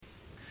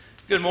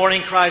Good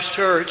morning, Christ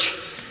Church.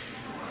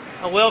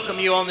 I welcome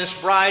you on this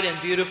bright and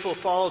beautiful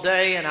fall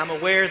day, and I'm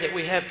aware that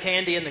we have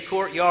candy in the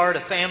courtyard, a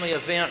family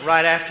event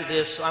right after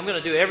this, so I'm going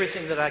to do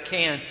everything that I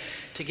can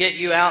to get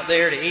you out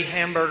there to eat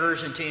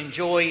hamburgers and to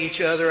enjoy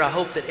each other. I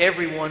hope that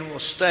everyone will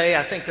stay.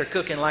 I think they're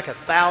cooking like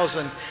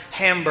 1,000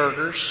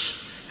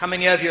 hamburgers. How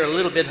many of you are a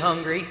little bit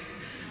hungry?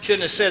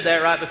 Shouldn't have said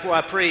that right before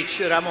I preach,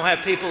 should I? I'm going to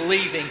have people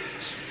leaving.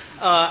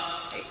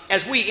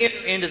 As we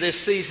enter into this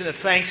season of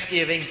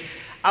Thanksgiving,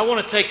 I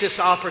want to take this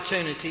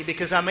opportunity,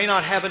 because I may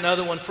not have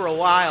another one for a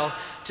while,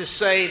 to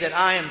say that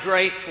I am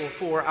grateful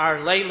for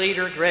our lay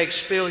leader, Greg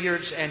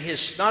Spilliards, and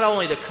his, not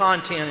only the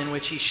content in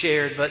which he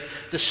shared, but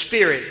the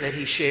spirit that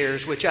he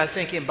shares, which I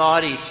think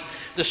embodies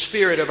the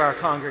spirit of our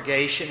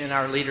congregation and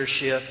our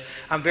leadership.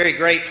 I'm very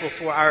grateful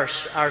for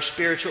our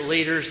spiritual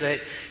leaders that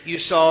you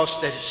saw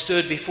that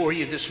stood before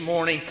you this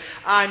morning.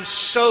 I'm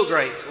so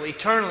grateful,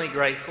 eternally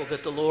grateful,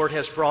 that the Lord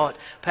has brought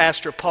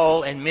Pastor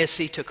Paul and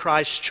Missy to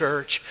Christ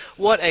Church.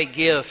 What a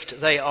gift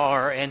they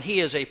are, and he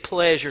is a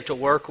pleasure to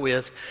work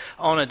with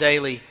on a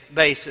daily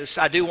basis.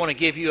 I do want to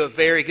give you a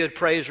very good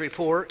praise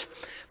report.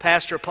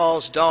 Pastor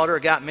Paul's daughter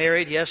got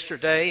married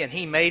yesterday, and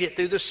he made it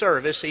through the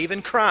service,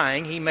 even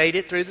crying. He made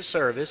it through the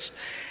service.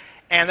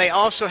 And they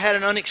also had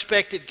an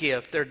unexpected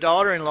gift. Their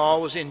daughter-in-law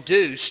was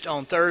induced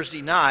on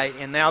Thursday night,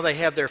 and now they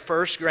have their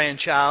first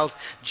grandchild,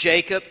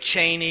 Jacob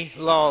Cheney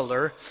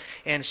Lawler.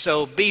 And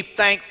so be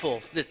thankful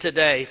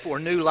today for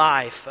new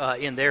life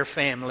in their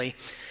family.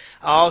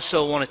 I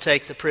also want to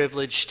take the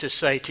privilege to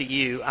say to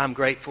you, I'm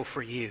grateful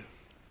for you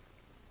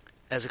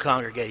as a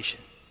congregation.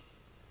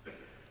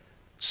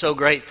 So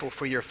grateful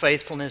for your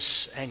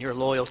faithfulness and your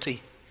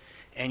loyalty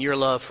and your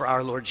love for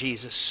our Lord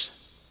Jesus.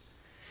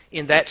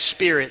 In that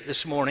spirit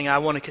this morning, I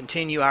want to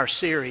continue our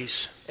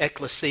series,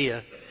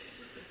 Ecclesia.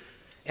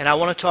 And I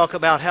want to talk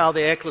about how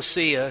the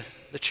Ecclesia,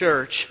 the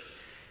church,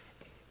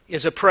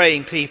 is a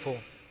praying people.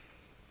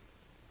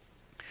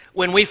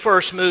 When we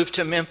first moved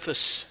to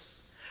Memphis,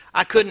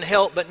 I couldn't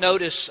help but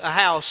notice a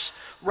house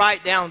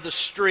right down the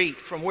street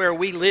from where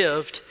we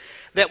lived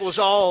that was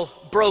all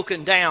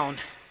broken down.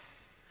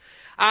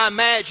 I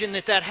imagine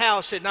that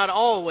house had not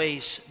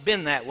always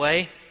been that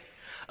way.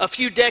 A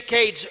few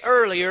decades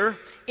earlier,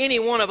 any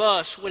one of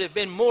us would have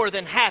been more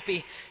than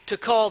happy to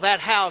call that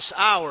house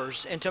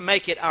ours and to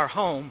make it our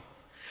home.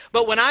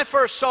 But when I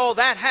first saw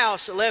that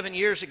house 11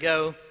 years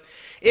ago,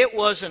 it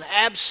was an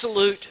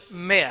absolute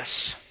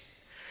mess.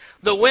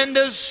 The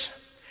windows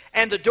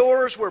and the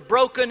doors were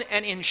broken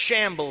and in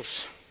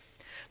shambles.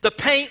 The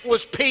paint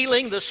was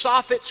peeling, the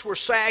soffits were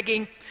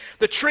sagging,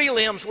 the tree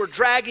limbs were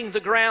dragging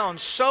the ground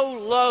so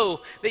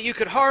low that you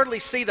could hardly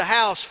see the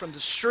house from the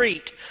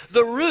street.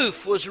 The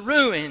roof was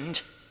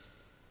ruined,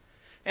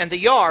 and the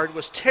yard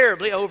was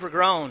terribly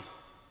overgrown.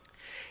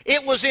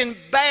 It was in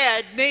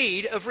bad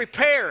need of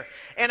repair.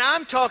 And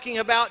I'm talking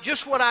about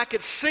just what I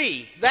could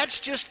see.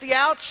 That's just the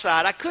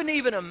outside. I couldn't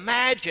even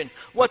imagine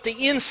what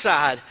the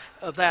inside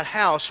of that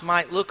house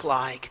might look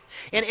like.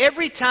 And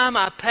every time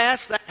I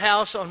passed that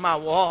house on my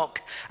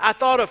walk, I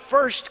thought of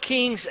 1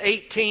 Kings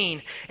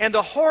 18 and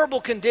the horrible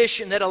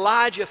condition that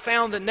Elijah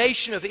found the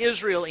nation of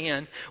Israel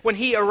in when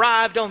he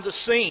arrived on the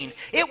scene.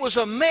 It was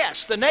a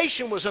mess. The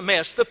nation was a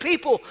mess. The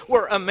people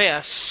were a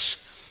mess.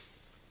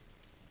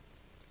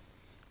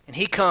 And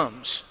he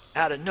comes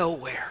out of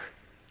nowhere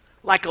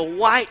like a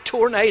white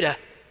tornado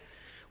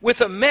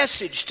with a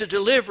message to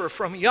deliver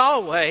from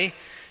Yahweh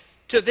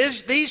to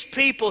these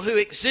people who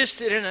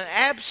existed in an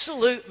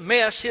absolute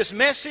mess. His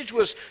message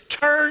was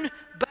turn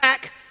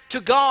back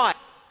to God.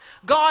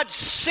 God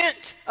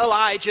sent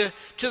Elijah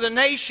to the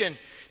nation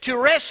to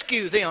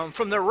rescue them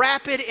from the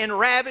rapid and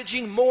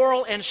ravaging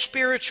moral and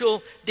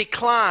spiritual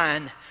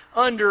decline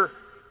under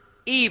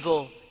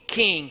evil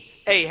King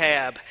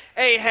Ahab.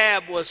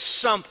 Ahab was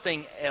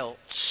something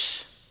else.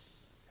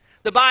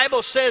 The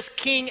Bible says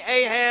King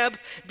Ahab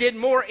did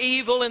more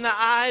evil in the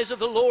eyes of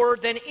the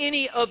Lord than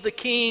any of the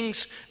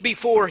kings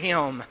before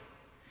him.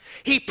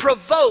 He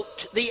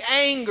provoked the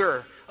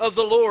anger of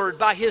the Lord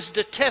by his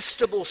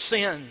detestable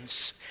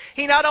sins.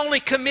 He not only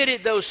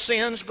committed those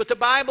sins, but the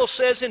Bible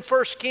says in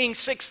 1 Kings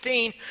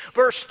 16,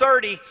 verse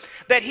 30,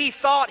 that he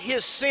thought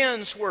his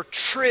sins were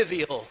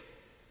trivial.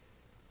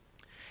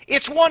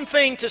 It's one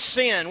thing to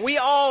sin. We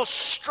all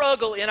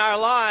struggle in our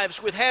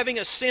lives with having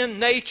a sin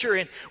nature,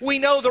 and we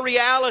know the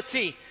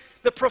reality,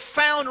 the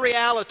profound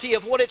reality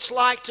of what it's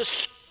like to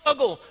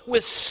struggle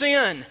with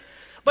sin.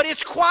 But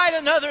it's quite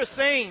another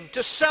thing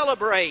to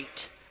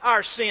celebrate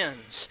our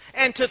sins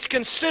and to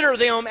consider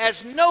them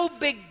as no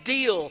big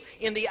deal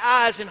in the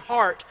eyes and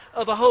heart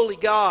of a holy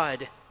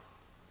God.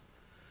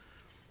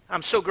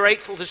 I'm so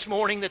grateful this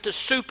morning that the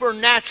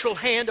supernatural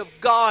hand of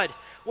God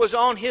was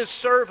on his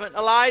servant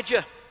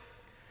Elijah.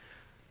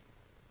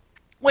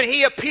 When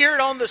he appeared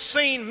on the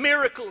scene,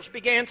 miracles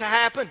began to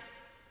happen.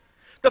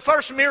 The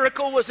first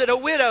miracle was that a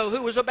widow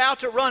who was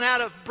about to run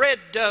out of bread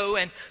dough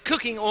and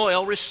cooking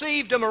oil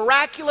received a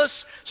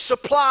miraculous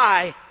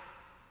supply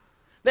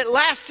that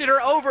lasted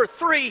her over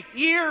 3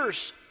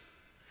 years.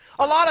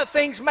 A lot of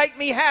things make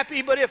me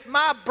happy, but if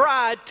my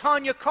bride,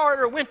 Tanya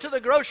Carter, went to the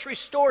grocery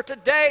store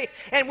today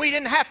and we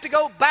didn't have to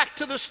go back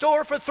to the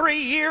store for 3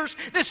 years,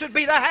 this would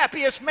be the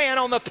happiest man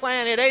on the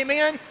planet.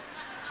 Amen?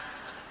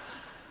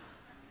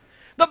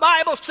 The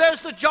Bible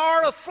says the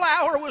jar of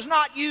flour was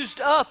not used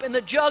up and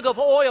the jug of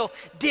oil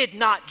did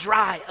not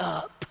dry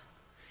up.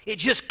 It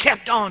just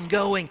kept on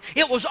going.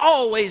 It was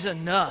always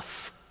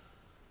enough.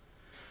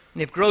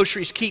 And if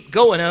groceries keep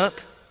going up,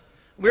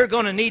 we're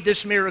going to need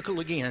this miracle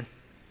again.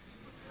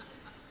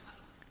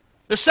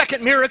 The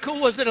second miracle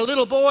was that a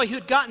little boy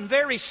who'd gotten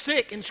very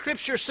sick, and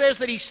Scripture says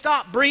that he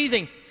stopped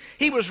breathing.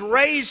 He was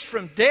raised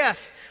from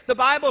death. The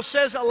Bible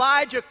says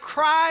Elijah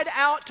cried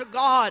out to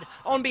God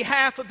on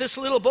behalf of this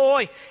little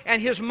boy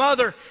and his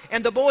mother,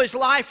 and the boy's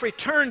life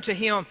returned to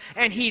him,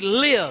 and he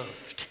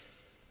lived.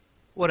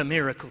 What a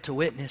miracle to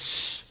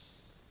witness.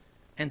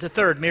 And the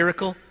third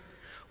miracle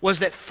was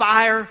that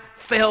fire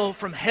fell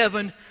from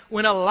heaven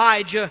when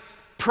Elijah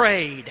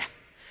prayed.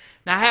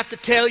 Now I have to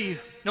tell you,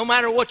 no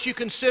matter what you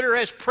consider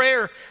as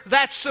prayer,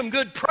 that's some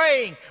good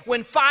praying.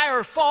 When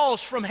fire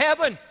falls from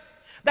heaven,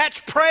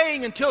 that's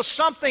praying until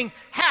something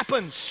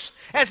happens.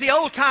 As the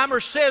old-timer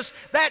says,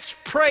 that's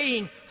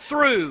praying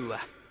through.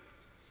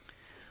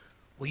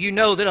 Well, you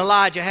know that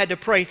Elijah had to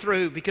pray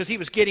through because he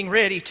was getting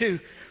ready to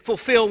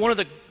fulfill one of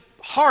the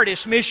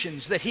hardest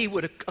missions that he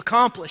would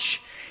accomplish.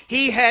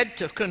 He had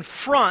to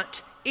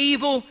confront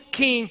evil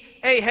King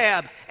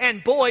Ahab,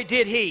 and boy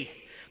did he.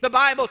 The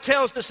Bible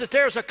tells us that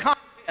there's a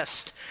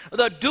contest,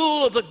 the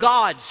duel of the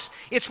gods.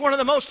 It's one of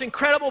the most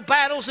incredible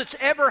battles that's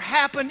ever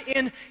happened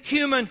in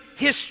human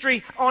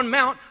history on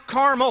Mount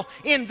Carmel.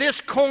 In this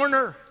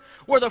corner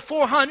were the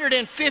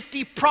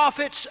 450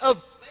 prophets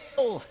of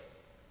Baal.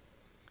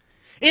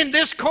 In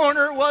this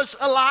corner was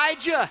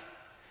Elijah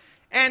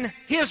and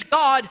his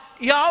God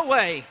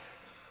Yahweh.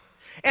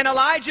 And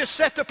Elijah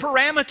set the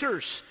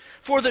parameters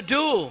for the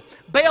duel.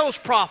 Baal's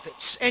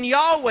prophets and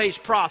Yahweh's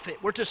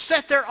prophet were to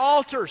set their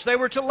altars. They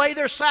were to lay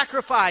their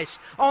sacrifice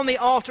on the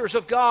altars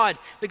of God,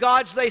 the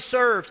gods they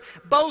served.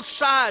 Both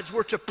sides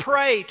were to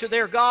pray to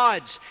their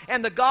gods.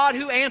 And the God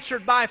who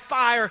answered by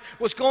fire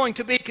was going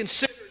to be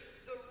considered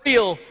the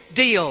real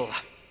deal.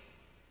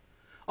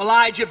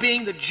 Elijah,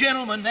 being the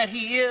gentleman that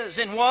he is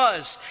and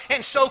was,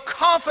 and so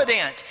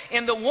confident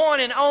in the one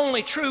and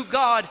only true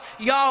God,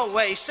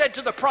 Yahweh, said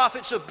to the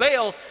prophets of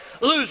Baal,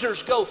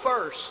 "Losers go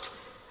first."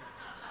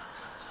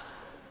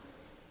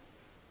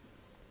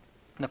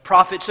 And the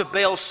prophets of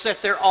Baal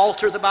set their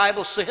altar, the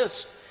Bible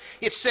says.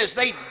 It says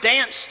they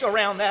danced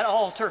around that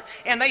altar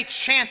and they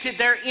chanted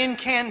their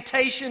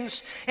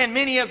incantations, and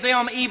many of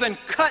them even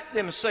cut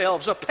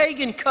themselves, a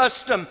pagan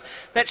custom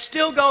that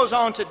still goes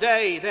on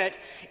today. That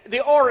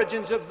the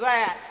origins of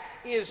that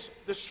is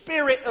the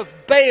spirit of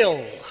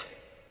Baal,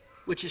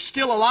 which is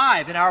still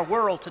alive in our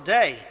world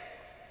today.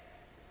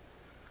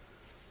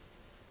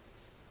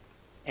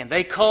 And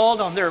they called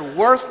on their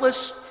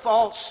worthless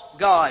false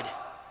god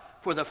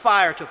for the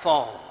fire to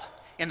fall.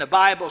 And the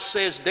Bible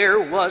says there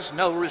was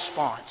no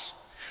response.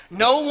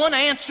 No one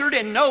answered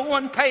and no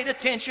one paid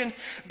attention.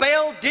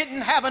 Baal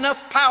didn't have enough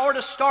power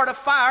to start a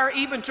fire,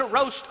 even to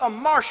roast a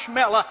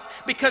marshmallow,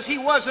 because he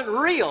wasn't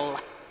real.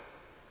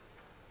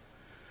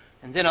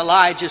 And then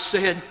Elijah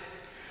said,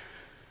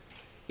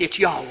 "It's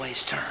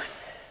Yahweh's turn.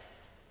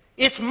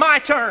 It's my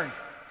turn."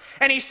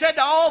 And he said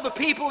to all the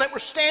people that were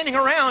standing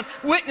around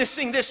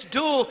witnessing this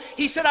duel,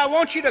 he said, "I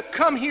want you to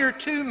come here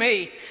to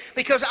me,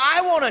 because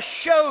I want to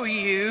show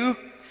you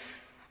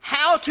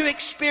how to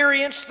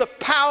experience the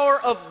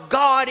power of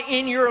God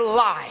in your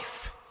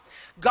life."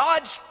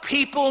 God's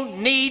people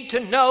need to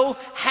know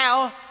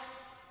how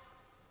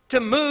to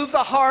move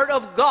the heart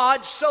of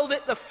God so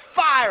that the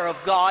fire of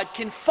God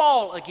can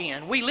fall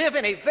again. We live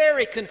in a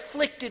very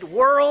conflicted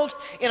world,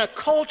 in a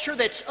culture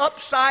that's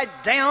upside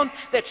down,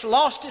 that's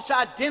lost its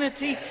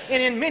identity,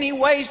 and in many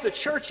ways the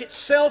church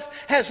itself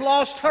has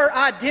lost her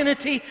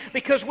identity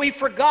because we've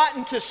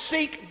forgotten to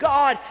seek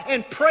God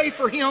and pray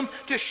for Him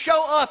to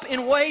show up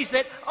in ways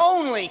that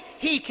only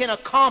He can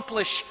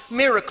accomplish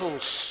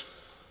miracles.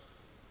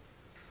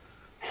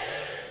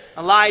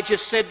 Elijah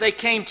said they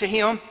came to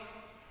him,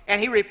 and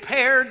he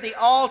repaired the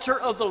altar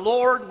of the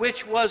Lord,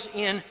 which was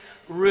in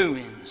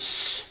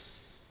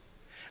ruins.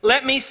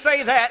 Let me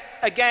say that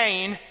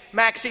again,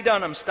 Maxie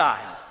Dunham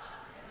style.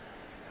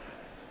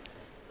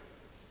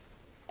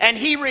 And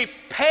he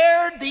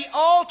repaired the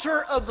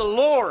altar of the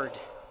Lord,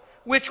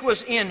 which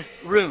was in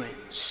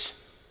ruins.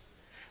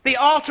 The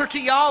altar to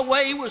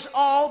Yahweh was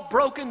all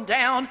broken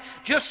down,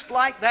 just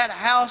like that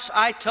house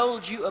I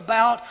told you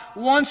about,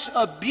 once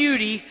a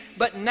beauty,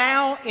 but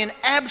now in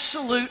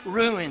absolute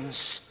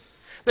ruins.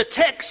 The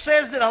text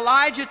says that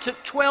Elijah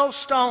took 12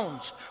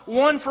 stones,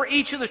 one for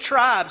each of the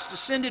tribes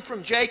descended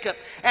from Jacob,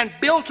 and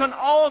built an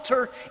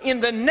altar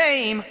in the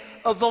name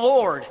of the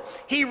Lord.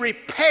 He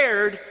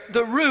repaired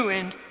the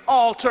ruined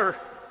altar.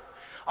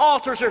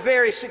 Altars are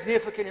very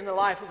significant in the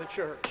life of a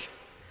church.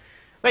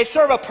 They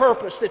serve a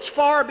purpose that's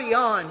far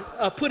beyond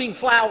putting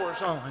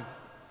flowers on.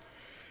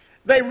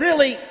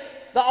 The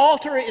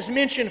altar is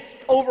mentioned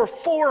over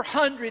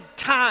 400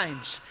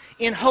 times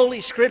in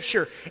Holy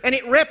Scripture, and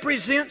it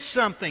represents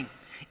something.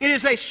 It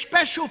is a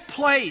special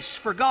place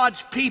for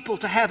God's people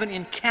to have an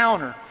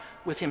encounter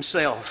with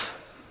Himself.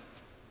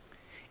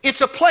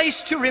 It's a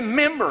place to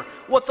remember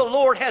what the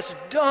Lord has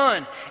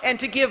done and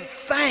to give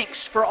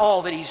thanks for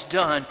all that He's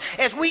done.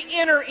 As we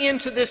enter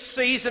into this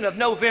season of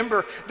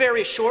November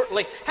very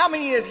shortly, how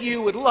many of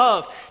you would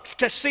love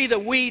to see the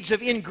weeds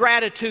of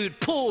ingratitude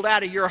pulled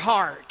out of your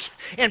heart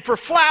and for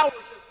flowers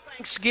of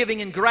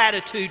thanksgiving and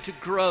gratitude to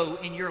grow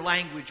in your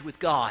language with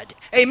God?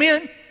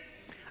 Amen?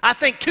 I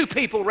think 2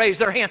 people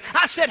raised their hand.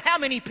 I said, how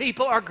many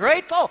people are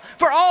grateful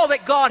for all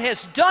that God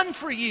has done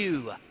for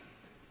you?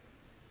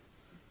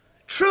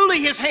 Truly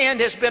His hand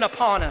has been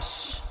upon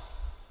us.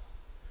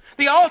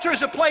 The altar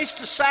is a place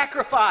to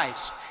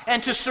sacrifice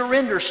and to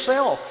surrender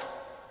self.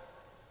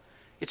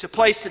 It's a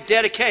place to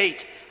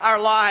dedicate our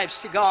lives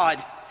to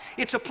God.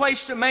 It's a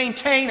place to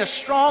maintain a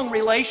strong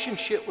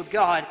relationship with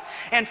God.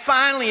 And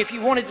finally, if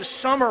you wanted to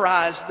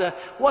summarize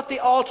what the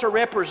altar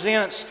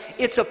represents,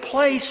 it's a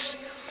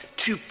place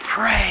to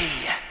pray.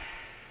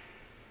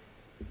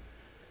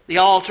 The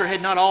altar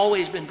had not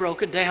always been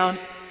broken down.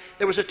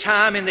 There was a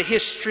time in the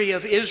history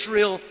of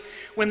Israel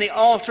when the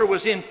altar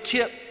was in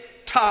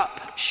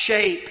tip-top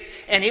shape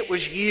and it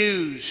was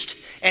used.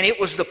 And it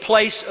was the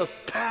place of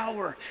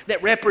power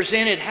that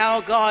represented how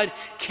God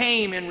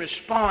came in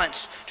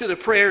response to the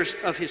prayers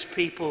of His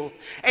people.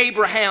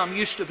 Abraham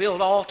used to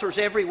build altars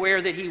everywhere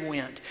that he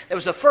went. That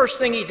was the first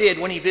thing he did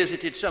when he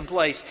visited some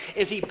place,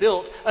 is he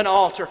built an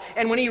altar.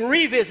 And when he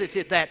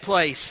revisited that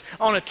place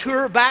on a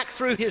tour back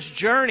through his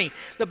journey,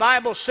 the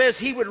Bible says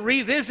he would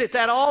revisit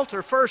that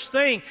altar first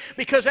thing,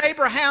 because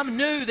Abraham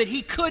knew that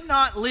he could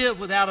not live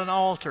without an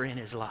altar in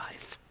his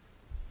life.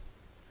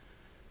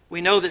 We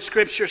know that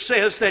Scripture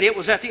says that it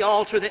was at the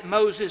altar that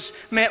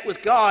Moses met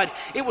with God.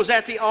 It was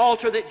at the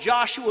altar that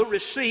Joshua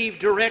received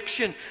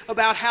direction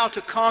about how to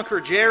conquer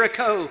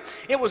Jericho.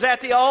 It was at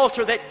the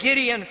altar that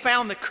Gideon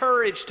found the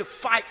courage to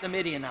fight the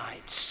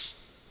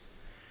Midianites.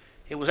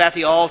 It was at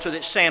the altar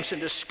that Samson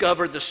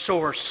discovered the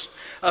source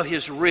of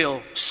his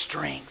real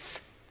strength.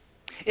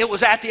 It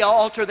was at the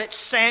altar that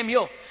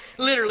Samuel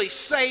literally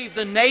saved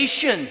the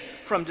nation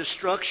from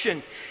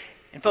destruction.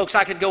 And folks,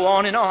 I could go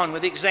on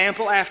with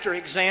example after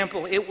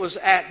example. It was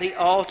at the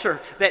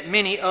altar that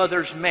many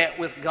others met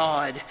with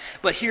God.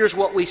 But here's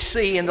what we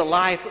see in the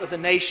life of the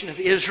nation of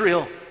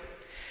Israel.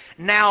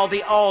 Now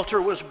the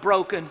altar was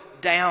broken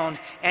down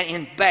and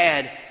in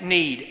bad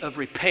need of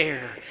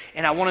repair.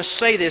 And I want to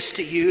say this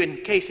to you in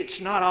case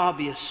it's not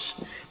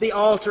obvious. The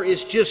altar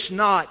is just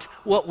not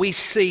what we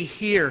see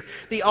here.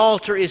 The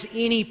altar is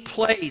any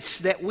place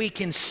that we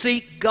can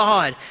seek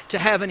God to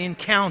have an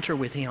encounter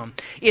with Him.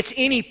 It's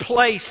any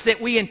place that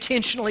we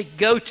intentionally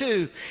go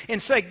to and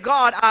say,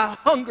 God, I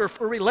hunger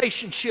for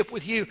relationship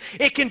with You.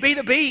 It can be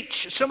the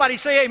beach. Somebody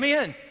say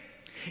amen.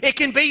 It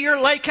can be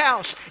your lake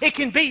house. It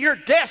can be your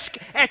desk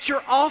at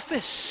your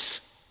office.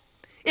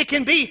 It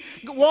can be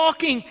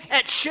walking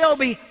at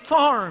Shelby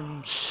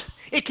Farms.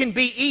 It can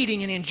be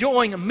eating and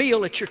enjoying a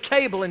meal at your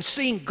table and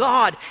seeing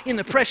God in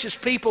the precious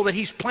people that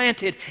He's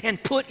planted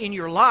and put in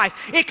your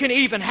life. It can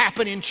even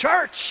happen in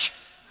church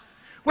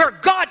where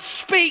God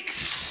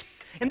speaks.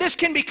 And this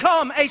can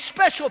become a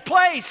special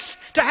place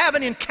to have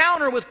an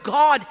encounter with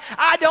God.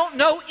 I don't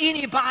know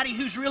anybody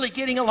who's really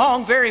getting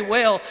along very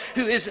well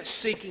who isn't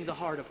seeking the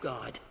heart of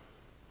God.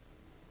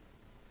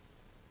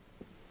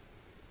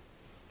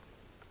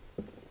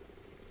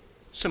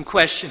 Some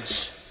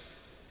questions.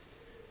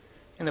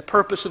 And the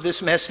purpose of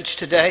this message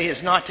today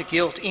is not to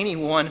guilt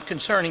anyone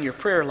concerning your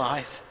prayer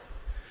life,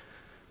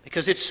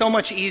 because it's so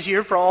much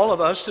easier for all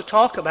of us to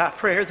talk about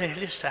prayer than it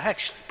is to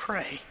actually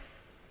pray.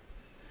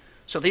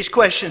 So these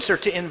questions are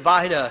to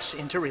invite us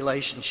into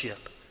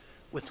relationship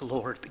with the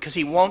Lord, because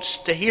He wants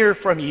to hear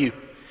from you.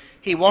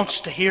 He wants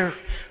to hear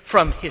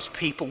from His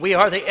people. We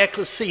are the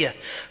ecclesia,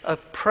 a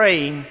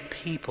praying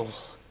people.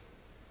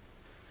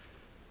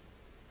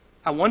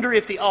 I wonder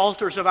if the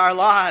altars of our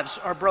lives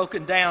are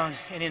broken down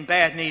and in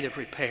bad need of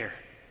repair.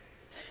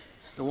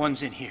 The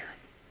ones in here.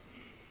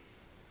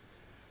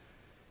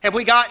 Have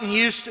we gotten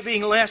used to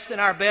being less than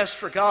our best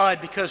for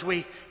God because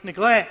we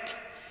neglect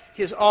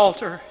His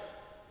altar?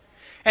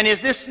 And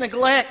is this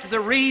neglect the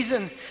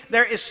reason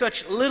there is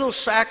such little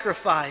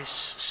sacrifice,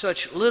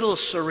 such little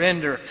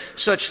surrender,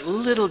 such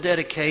little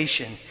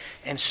dedication,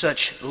 and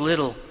such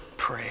little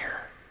prayer?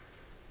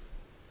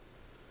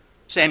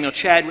 Samuel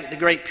Chadwick, the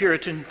great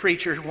Puritan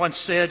preacher, once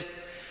said,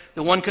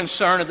 "The one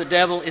concern of the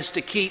devil is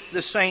to keep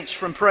the saints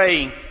from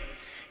praying.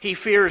 He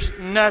fears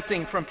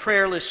nothing from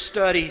prayerless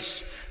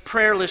studies,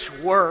 prayerless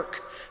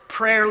work,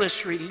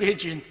 prayerless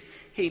religion.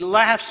 He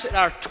laughs at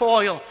our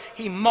toil.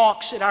 He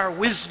mocks at our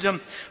wisdom,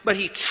 but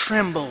he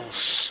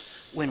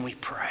trembles when we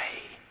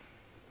pray."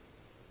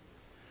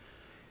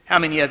 How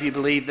many of you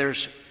believe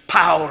there's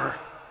power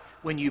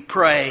when you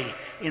pray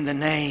in the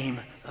name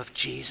of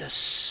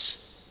Jesus?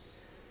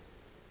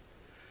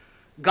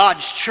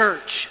 God's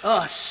church,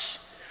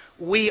 us,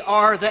 we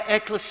are the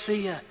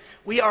ecclesia.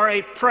 We are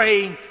a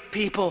praying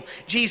people.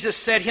 Jesus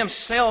said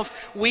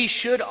himself, we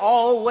should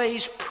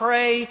always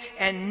pray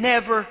and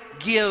never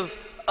give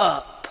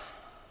up.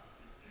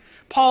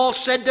 Paul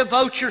said,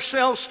 devote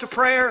yourselves to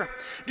prayer.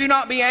 Do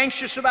not be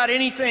anxious about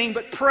anything,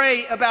 but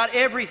pray about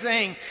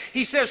everything.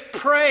 He says,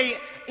 pray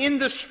in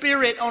the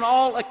Spirit on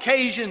all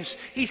occasions.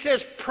 He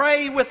says,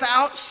 pray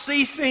without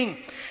ceasing.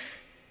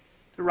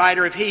 The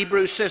writer of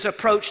Hebrews says,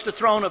 approach the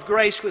throne of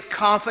grace with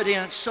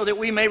confidence so that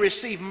we may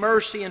receive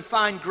mercy and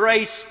find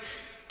grace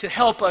to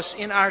help us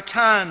in our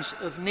times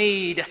of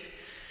need.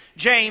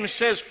 James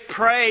says,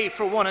 pray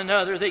for one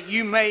another that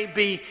you may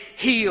be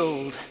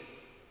healed.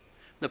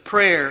 The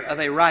prayer of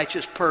a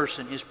righteous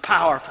person is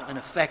powerful and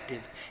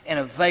effective and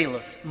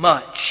availeth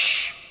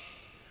much.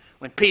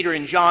 When Peter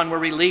and John were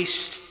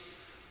released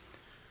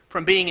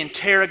from being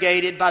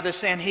interrogated by the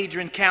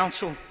Sanhedrin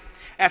council,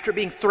 after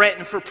being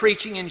threatened for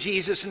preaching in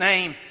Jesus'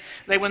 name,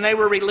 when they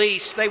were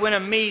released, they went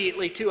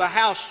immediately to a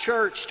house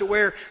church to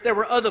where there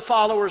were other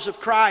followers of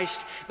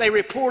Christ. They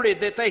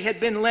reported that they had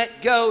been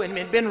let go and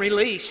had been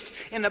released.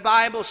 And the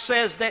Bible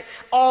says that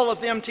all of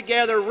them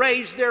together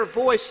raised their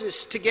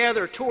voices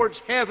together towards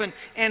heaven,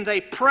 and they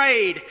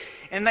prayed.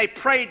 And they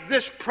prayed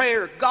this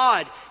prayer: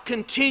 God,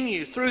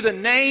 continue through the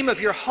name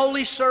of your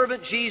holy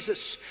servant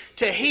Jesus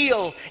to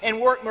heal and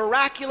work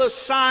miraculous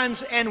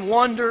signs and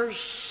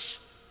wonders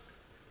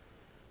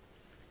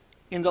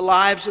in the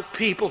lives of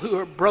people who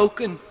are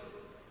broken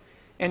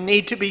and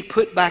need to be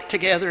put back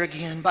together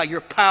again by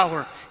your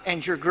power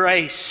and your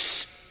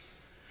grace.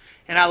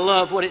 And I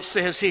love what it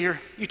says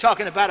here. You're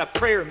talking about a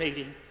prayer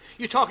meeting.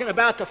 You're talking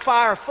about the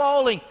fire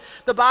falling.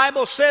 The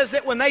Bible says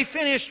that when they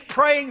finished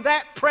praying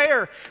that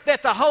prayer,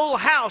 that the whole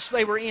house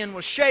they were in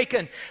was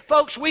shaken.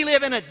 Folks, we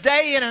live in a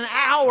day and an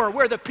hour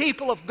where the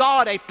people of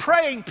God, a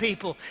praying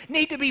people,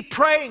 need to be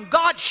praying,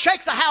 God,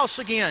 shake the house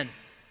again.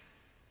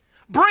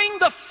 Bring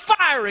the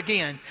fire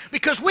again,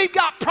 because we've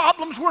got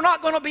problems we're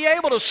not going to be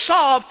able to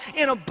solve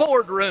in a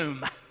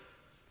boardroom.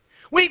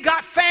 We've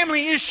got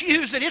family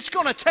issues that it's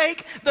going to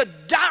take the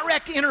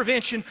direct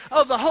intervention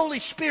of the Holy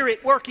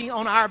Spirit working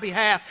on our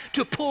behalf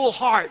to pull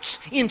hearts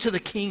into the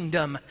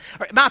kingdom.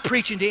 Am I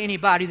preaching to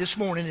anybody this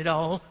morning at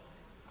all?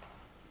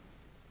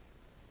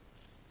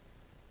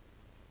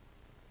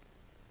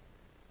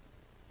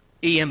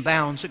 E.M.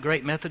 Bounds, a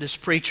great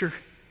Methodist preacher,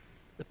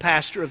 the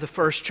pastor of the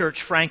First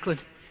Church Franklin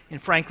in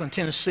Franklin,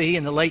 Tennessee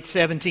in the late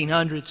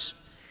 1700s.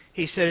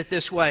 He said it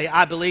this way: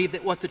 I believe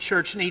that what the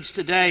church needs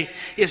today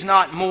is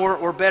not more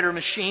or better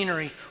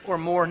machinery or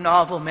more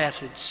novel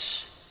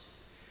methods.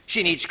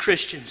 She needs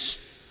Christians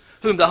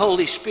whom the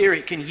Holy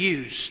Spirit can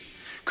use.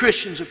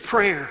 Christians of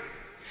prayer.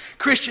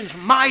 Christians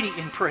mighty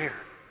in prayer.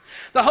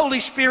 The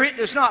Holy Spirit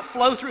does not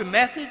flow through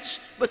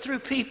methods, but through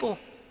people.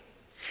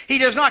 He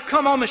does not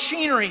come on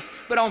machinery,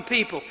 but on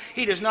people.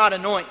 He does not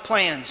anoint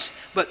plans,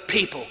 but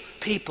people.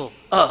 People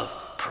of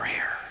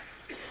prayer.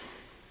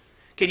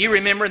 Can you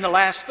remember in the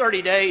last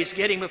 30 days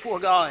getting before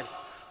God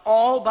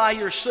all by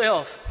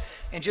yourself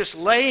and just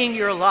laying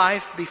your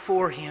life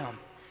before Him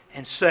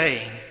and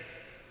saying,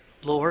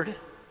 Lord,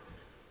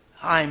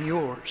 I am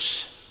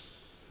yours.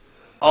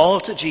 All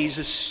to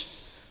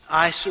Jesus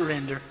I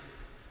surrender.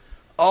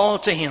 All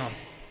to Him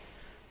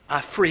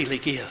I freely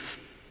give.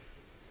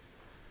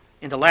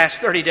 In the last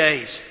 30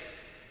 days,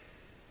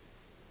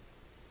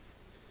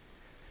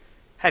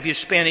 have you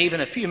spent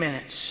even a few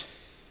minutes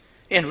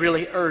in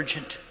really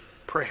urgent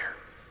prayer?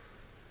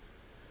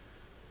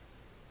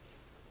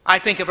 I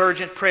think of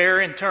urgent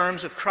prayer in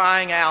terms of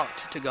crying out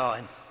to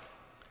God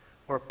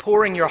or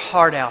pouring your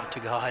heart out to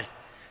God.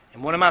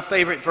 And one of my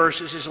favorite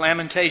verses is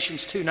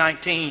Lamentations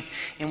 2:19,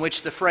 in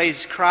which the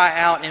phrase cry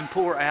out and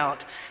pour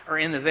out are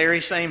in the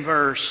very same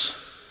verse.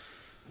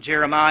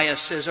 Jeremiah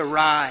says,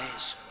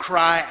 arise,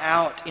 cry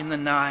out in the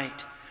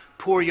night,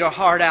 pour your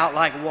heart out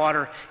like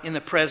water in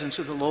the presence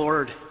of the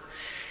Lord.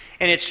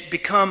 And it's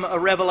become a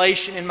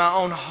revelation in my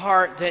own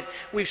heart that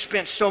we've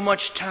spent so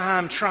much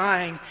time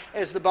trying,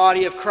 as the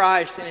body of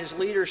Christ and His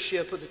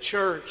leadership of the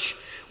church,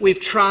 we've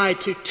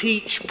tried to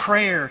teach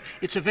prayer.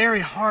 It's a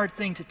very hard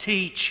thing to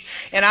teach.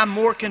 And I'm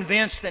more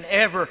convinced than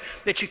ever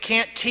that you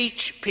can't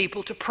teach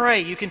people to pray.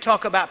 You can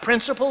talk about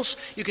principles,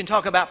 you can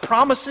talk about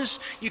promises,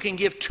 you can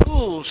give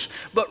tools,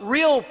 but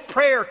real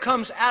prayer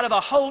comes out of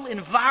a whole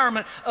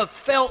environment of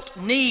felt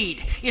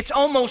need. It's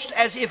almost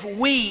as if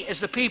we, as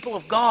the people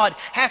of God,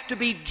 have to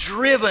be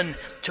driven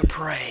to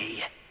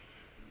pray.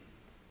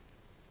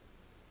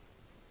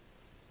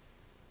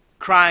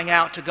 Crying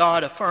out to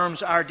God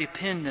affirms our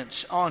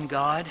dependence on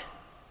God.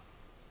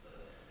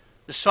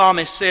 The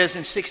psalmist says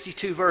in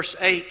 62 verse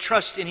 8,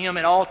 trust in Him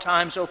at all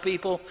times, O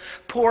people.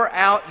 Pour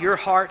out your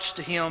hearts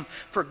to Him,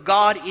 for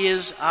God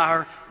is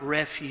our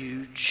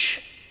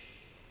refuge.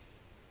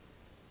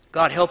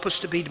 God, help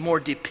us to be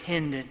more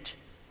dependent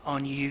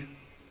on You.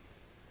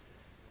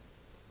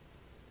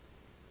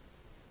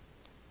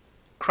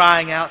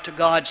 Crying out to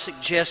God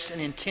suggests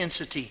an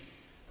intensity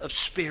of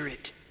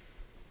spirit.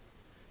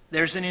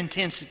 There's an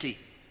intensity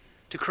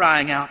to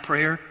crying out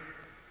prayer.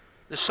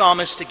 The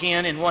psalmist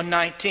again in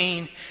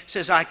 119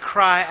 says, I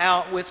cry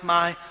out with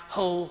my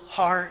whole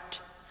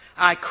heart.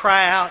 I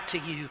cry out to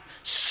you.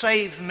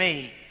 Save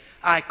me.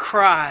 I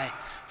cry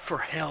for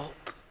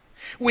help.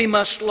 We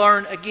must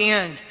learn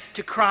again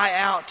to cry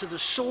out to the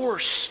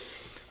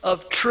source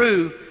of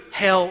true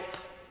help.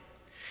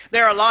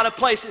 There are a lot of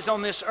places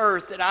on this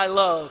earth that I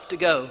love to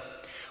go.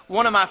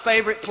 One of my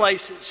favorite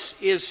places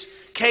is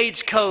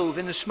Cades Cove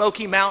in the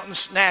Smoky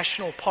Mountains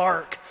National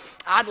Park.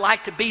 I'd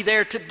like to be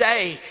there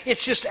today.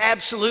 It's just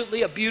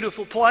absolutely a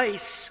beautiful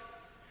place.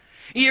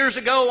 Years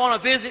ago on a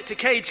visit to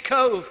Cades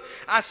Cove,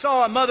 I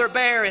saw a mother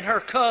bear and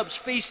her cubs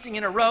feasting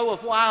in a row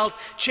of wild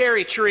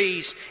cherry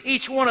trees.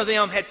 Each one of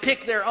them had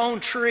picked their own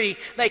tree.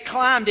 They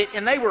climbed it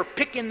and they were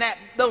picking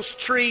those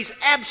trees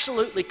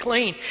absolutely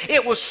clean.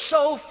 It was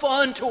so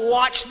fun to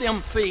watch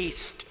them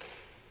feast.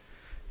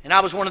 And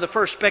I was one of the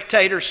first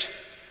spectators.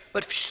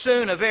 But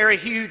soon a very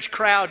huge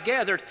crowd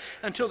gathered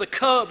until the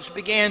cubs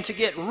began to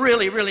get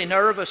really, really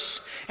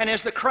nervous. And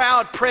as the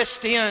crowd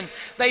pressed in,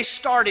 they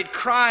started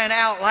crying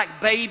out like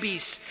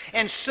babies.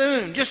 And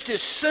soon, just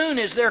as soon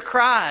as their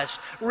cries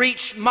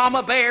reached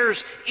Mama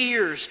Bear's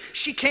ears,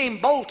 she came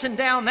bolting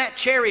down that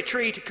cherry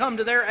tree to come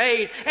to their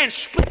aid and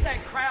split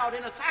that crowd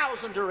in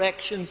 1,000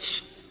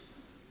 directions.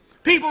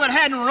 People that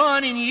hadn't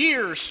run in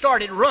years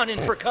started running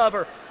for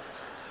cover,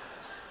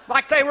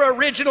 like they were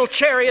original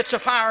Chariots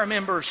of Fire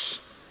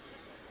members.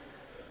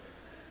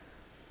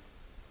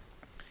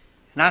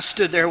 And I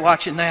stood there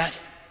watching that,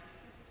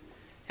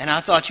 and I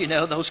thought,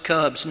 those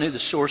cubs knew the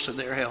source of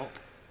their help.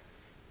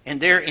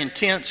 And their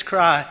intense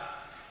cry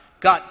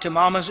got to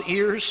Mama's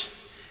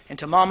ears and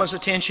to Mama's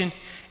attention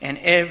and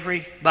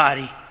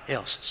everybody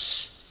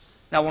else's.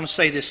 Now I want to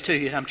say this to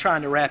you, and I'm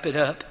trying to wrap it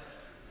up.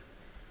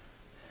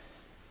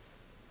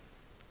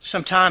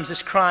 Sometimes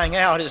this crying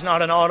out is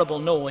not an audible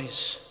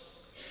noise.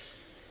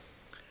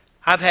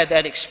 I've had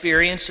that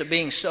experience of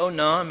being so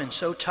numb and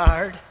so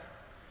tired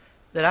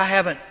that I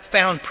haven't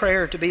found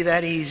prayer to be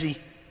that easy.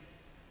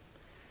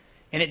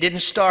 And it didn't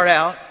start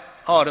out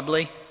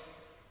audibly.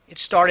 It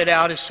started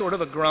out as sort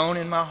of a groan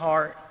in my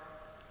heart,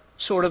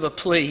 sort of a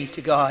plea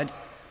to God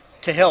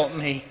to help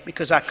me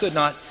because I could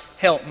not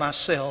help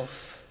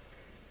myself.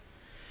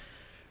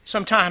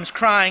 Sometimes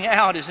crying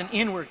out is an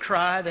inward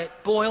cry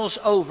that boils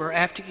over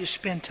after you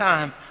spend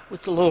time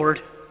with the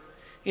Lord.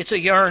 It's a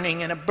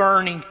yearning and a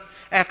burning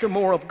after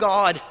more of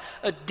God,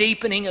 a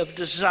deepening of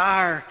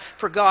desire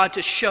for God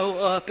to show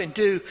up and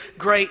do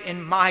great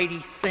and mighty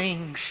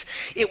things.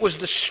 It was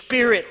the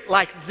spirit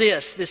like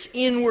this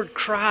inward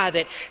cry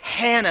that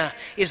Hannah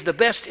is the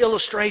best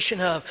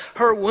illustration of.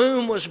 Her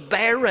womb was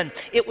barren.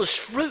 It was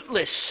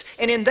fruitless.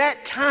 And in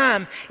that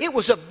time, it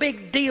was a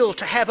big deal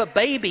to have a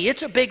baby.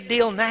 It's a big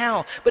deal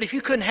now. But if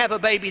you couldn't have a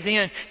baby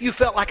then, you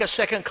felt like a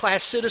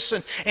second-class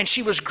citizen. And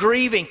she was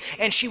grieving,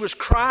 and she was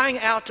crying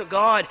out to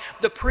God.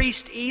 The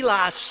priest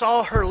Eli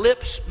saw her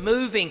lips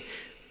moving,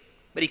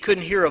 but he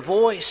couldn't hear a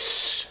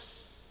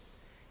voice.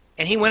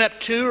 And he went up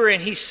to her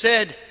and he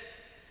said,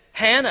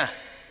 Hannah,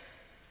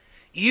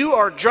 you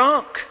are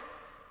drunk.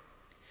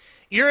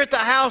 You're at the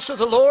house of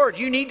the Lord.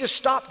 You need to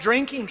stop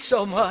drinking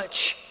so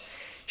much.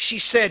 She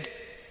said,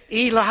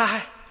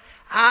 Eli,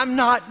 I'm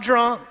not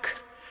drunk.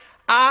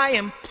 I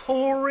am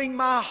pouring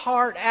my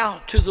heart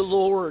out to the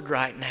Lord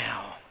right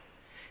now.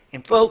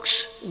 And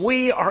folks,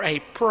 we are a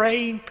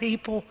praying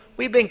people.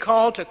 We've been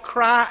called to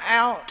cry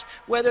out,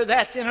 whether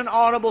that's in an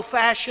audible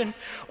fashion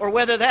or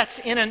whether that's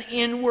in an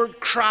inward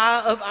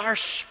cry of our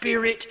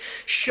spirit,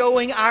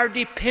 showing our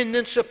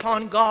dependence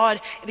upon God,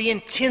 the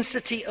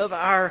intensity of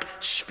our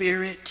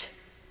spirit.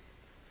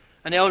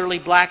 An elderly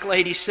black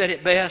lady said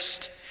it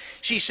best.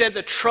 She said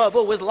the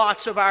trouble with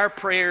lots of our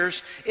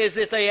prayers is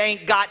that they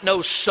ain't got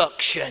no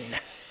suction.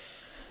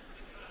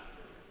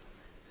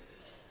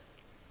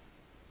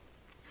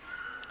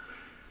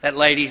 That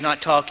lady's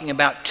not talking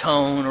about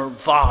tone or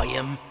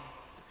volume.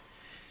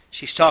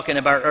 She's talking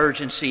about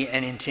urgency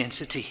and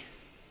intensity.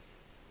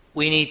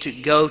 We need to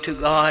go to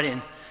God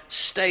and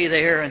stay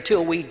there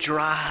until we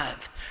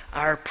drive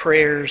our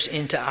prayers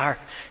into our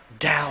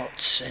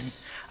doubts and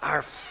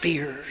our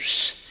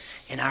fears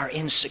and our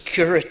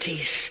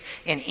insecurities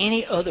and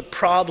any other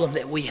problem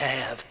that we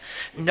have,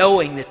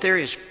 knowing that there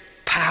is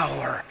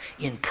power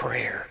in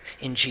prayer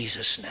in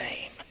Jesus'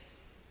 name.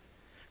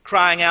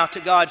 Crying out to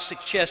God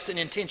suggests an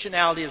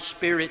intentionality of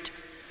spirit.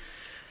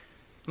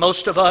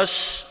 Most of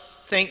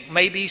us think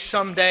maybe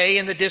someday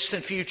in the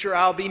distant future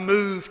I'll be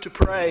moved to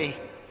pray.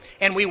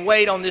 And we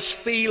wait on this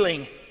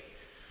feeling.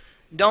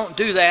 Don't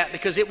do that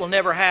because it will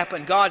never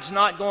happen. God's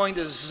not going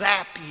to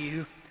zap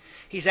you.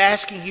 He's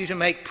asking you to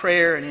make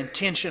prayer an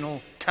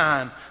intentional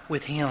time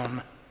with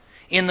Him.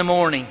 In the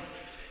morning,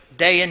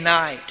 day and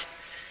night,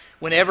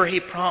 whenever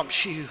He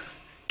prompts you,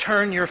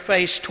 turn your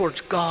face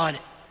towards God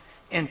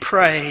and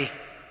pray.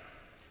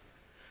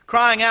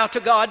 Crying out to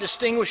God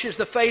distinguishes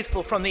the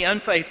faithful from the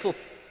unfaithful.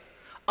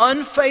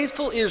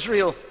 Unfaithful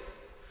Israel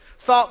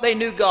thought they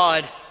knew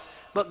God,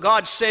 but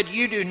God said,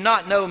 you do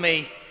not know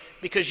me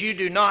because you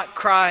do not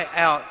cry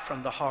out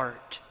from the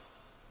heart.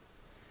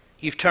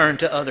 You've turned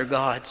to other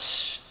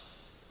gods.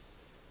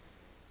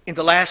 In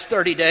the last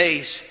 30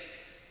 days,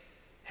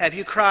 have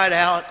you cried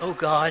out, oh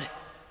God,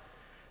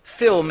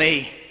 Fill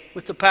me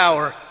with the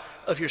power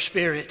of your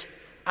Spirit.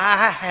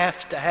 I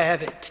have to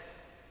have it.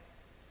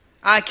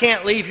 I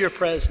can't leave your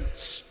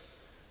presence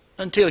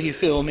until you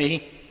fill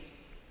me.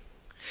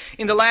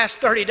 In the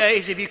last 30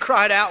 days, have you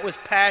cried out with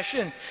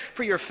passion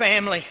for your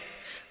family?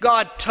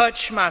 God,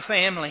 touch my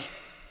family.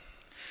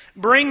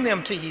 Bring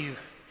them to you.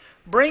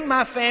 Bring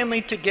my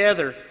family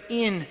together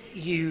in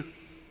you.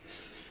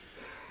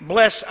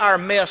 Bless our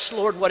mess,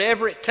 Lord,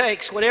 whatever it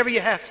takes, whatever you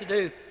have to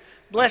do.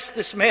 Bless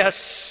this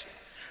mess.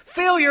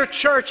 Fill your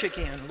church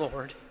again,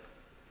 Lord.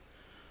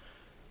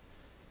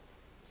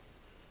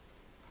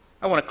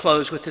 I want to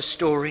close with this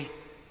story.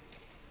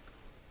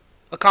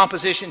 A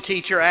composition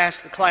teacher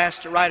asked the class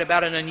to write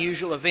about an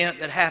unusual event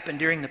that happened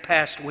during the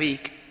past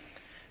week.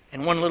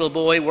 And one little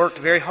boy worked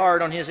very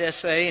hard on his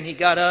essay, and he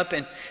got up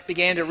and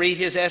began to read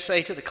his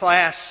essay to the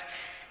class.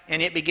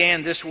 And it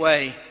began this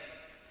way: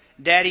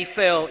 Daddy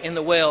fell in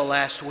the well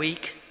last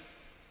week.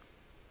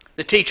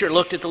 The teacher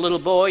looked at the little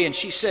boy and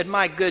she said,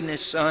 "My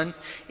goodness, son,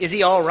 is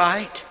he all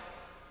right?"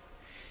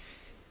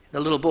 The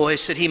little boy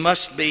said, "He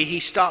must be. He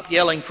stopped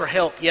yelling for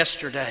help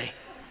yesterday."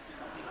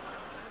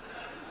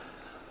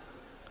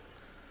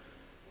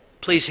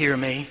 Please hear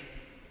me.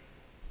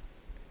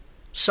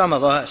 Some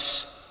of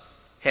us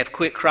have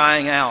quit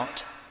crying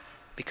out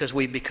because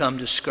we've become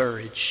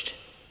discouraged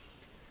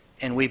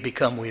and we've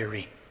become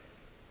weary.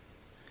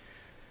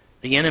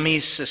 The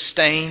enemy's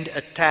sustained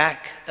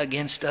attack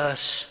against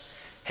us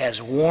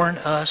has worn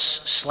us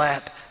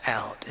slap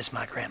out, as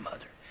my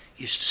grandmother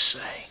used to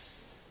say.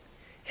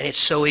 And it's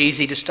so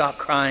easy to stop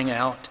crying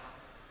out.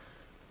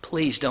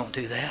 Please don't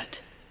do that.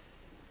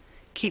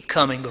 Keep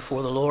coming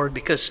before the Lord,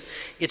 because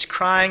it's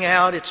crying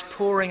out, it's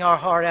pouring our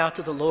heart out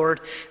to the Lord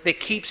that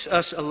keeps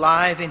us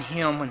alive in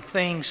Him when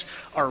things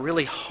are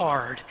really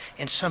hard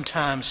and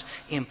sometimes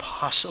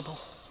impossible.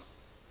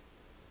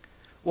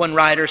 One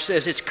writer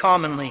says it's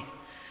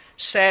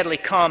sadly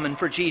common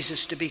for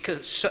Jesus to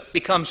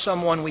become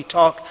someone we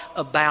talk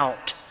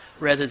about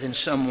rather than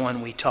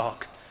someone we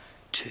talk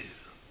to.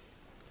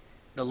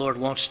 The Lord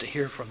wants to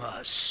hear from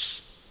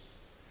us.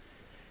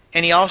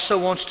 And He also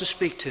wants to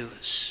speak to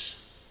us.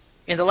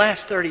 In the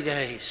last 30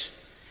 days,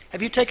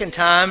 have you taken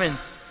time in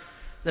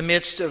the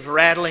midst of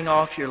rattling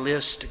off your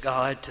list to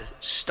God to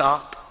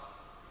stop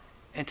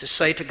and to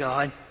say to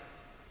God,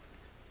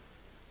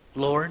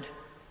 "Lord,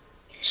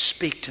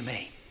 speak to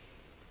me.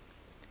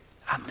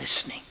 I'm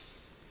listening.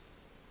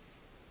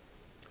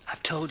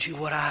 I've told you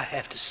what I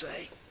have to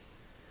say.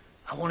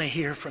 I want to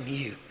hear from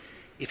you.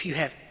 If you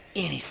have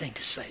anything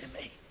to say to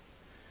me,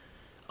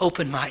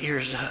 open my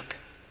ears up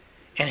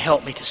and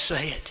help me to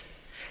say it."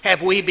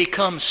 Have we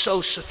become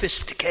so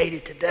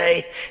sophisticated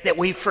today that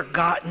we've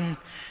forgotten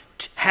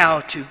how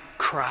to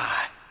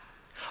cry?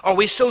 Are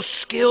we so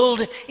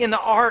skilled in the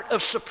art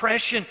of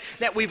suppression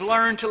that we've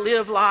learned to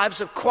live lives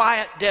of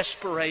quiet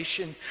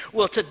desperation?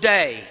 Well,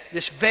 today,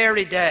 this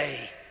very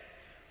day,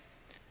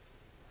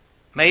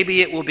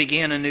 maybe it will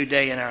begin a new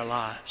day in our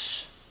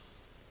lives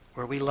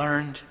where we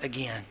learned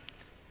again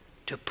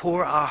to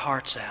pour our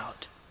hearts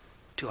out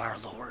to our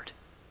Lord.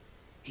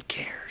 He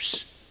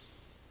cares.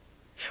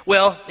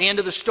 Well, the end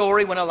of the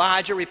story, when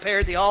Elijah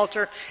repaired the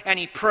altar and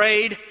he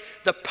prayed,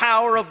 the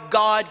power of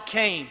God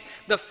came.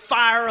 The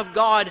fire of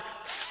God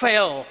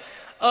fell.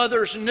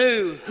 Others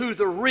knew who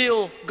the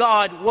real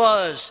God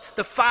was.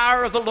 The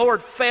fire of the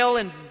Lord fell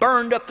and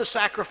burned up the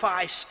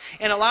sacrifice.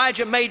 And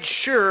Elijah made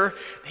sure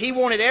he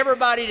wanted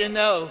everybody to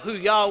know who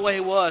Yahweh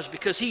was,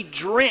 because he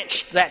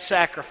drenched that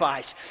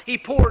sacrifice. He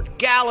poured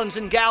gallons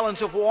and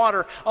gallons of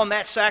water on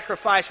that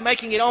sacrifice,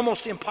 making it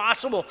almost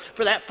impossible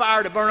for that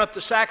fire to burn up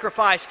the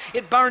sacrifice.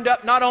 It burned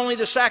up not only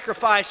the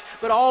sacrifice,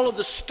 but all of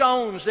the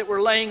stones that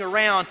were laying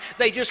around.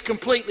 They just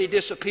completely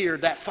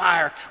disappeared. That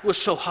fire was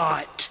so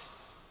hot.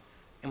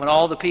 And when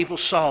all the people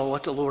saw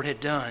what the Lord had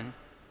done,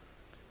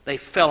 they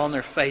fell on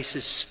their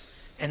faces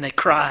and they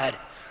cried,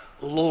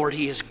 "Lord,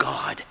 He is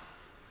God.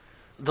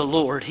 The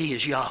Lord, He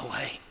is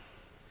Yahweh."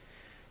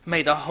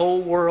 May the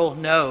whole world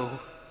know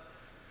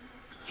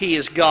He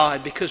is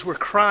God, because we're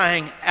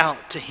crying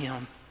out to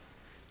Him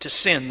to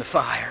send the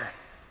fire.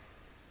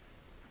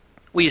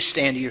 Will you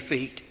stand to your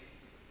feet?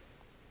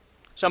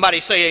 Somebody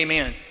say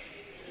amen.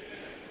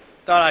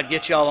 Thought I'd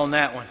get y'all on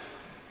that one.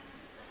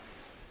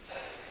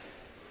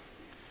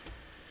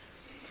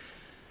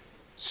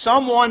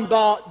 Someone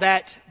bought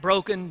that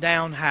broken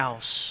down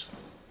house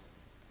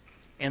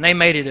and they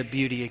made it a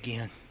beauty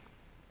again.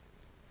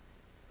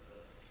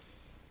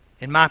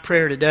 And my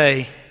prayer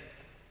today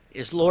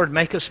is, Lord,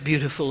 make us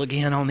beautiful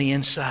again on the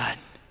inside,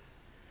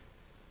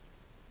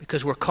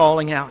 because we're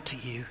calling out to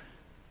you.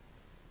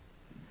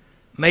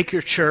 Make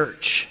your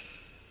church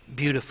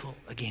beautiful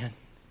again.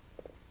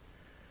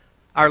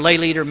 Our lay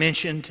leader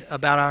mentioned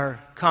about our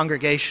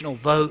congregational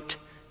vote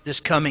this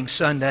coming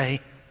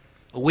Sunday,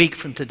 a week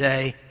from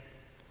today.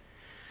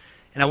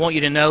 And I want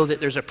you to know that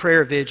there's a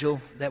prayer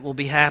vigil that will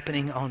be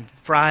happening on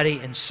Friday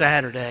and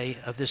Saturday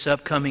of this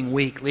upcoming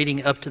week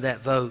leading up to that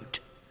vote.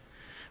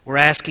 We're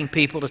asking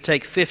people to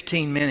take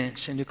 15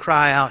 minutes and to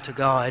cry out to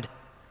God,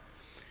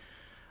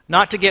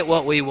 not to get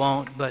what we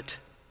want, but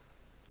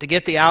to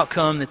get the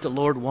outcome that the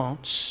Lord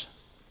wants.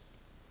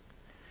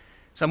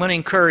 So I'm going to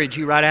encourage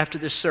you right after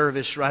this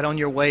service, right on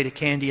your way to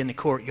Candy in the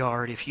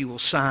Courtyard, if you will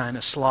sign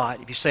a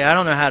slot. If you say, I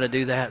don't know how to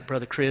do that,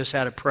 Brother Chris,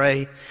 how to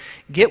pray,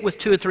 get with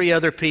 2 or 3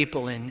 other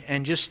people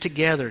and just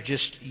together,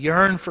 just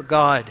yearn for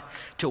God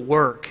to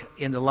work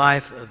in the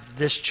life of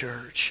this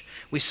church.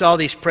 We saw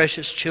these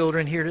precious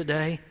children here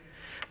today.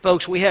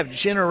 Folks, we have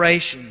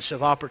generations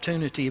of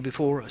opportunity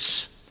before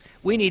us.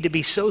 We need to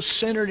be so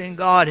centered in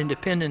God and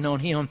dependent on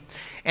Him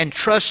and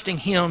trusting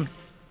Him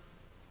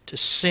to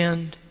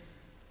send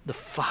the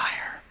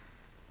fire.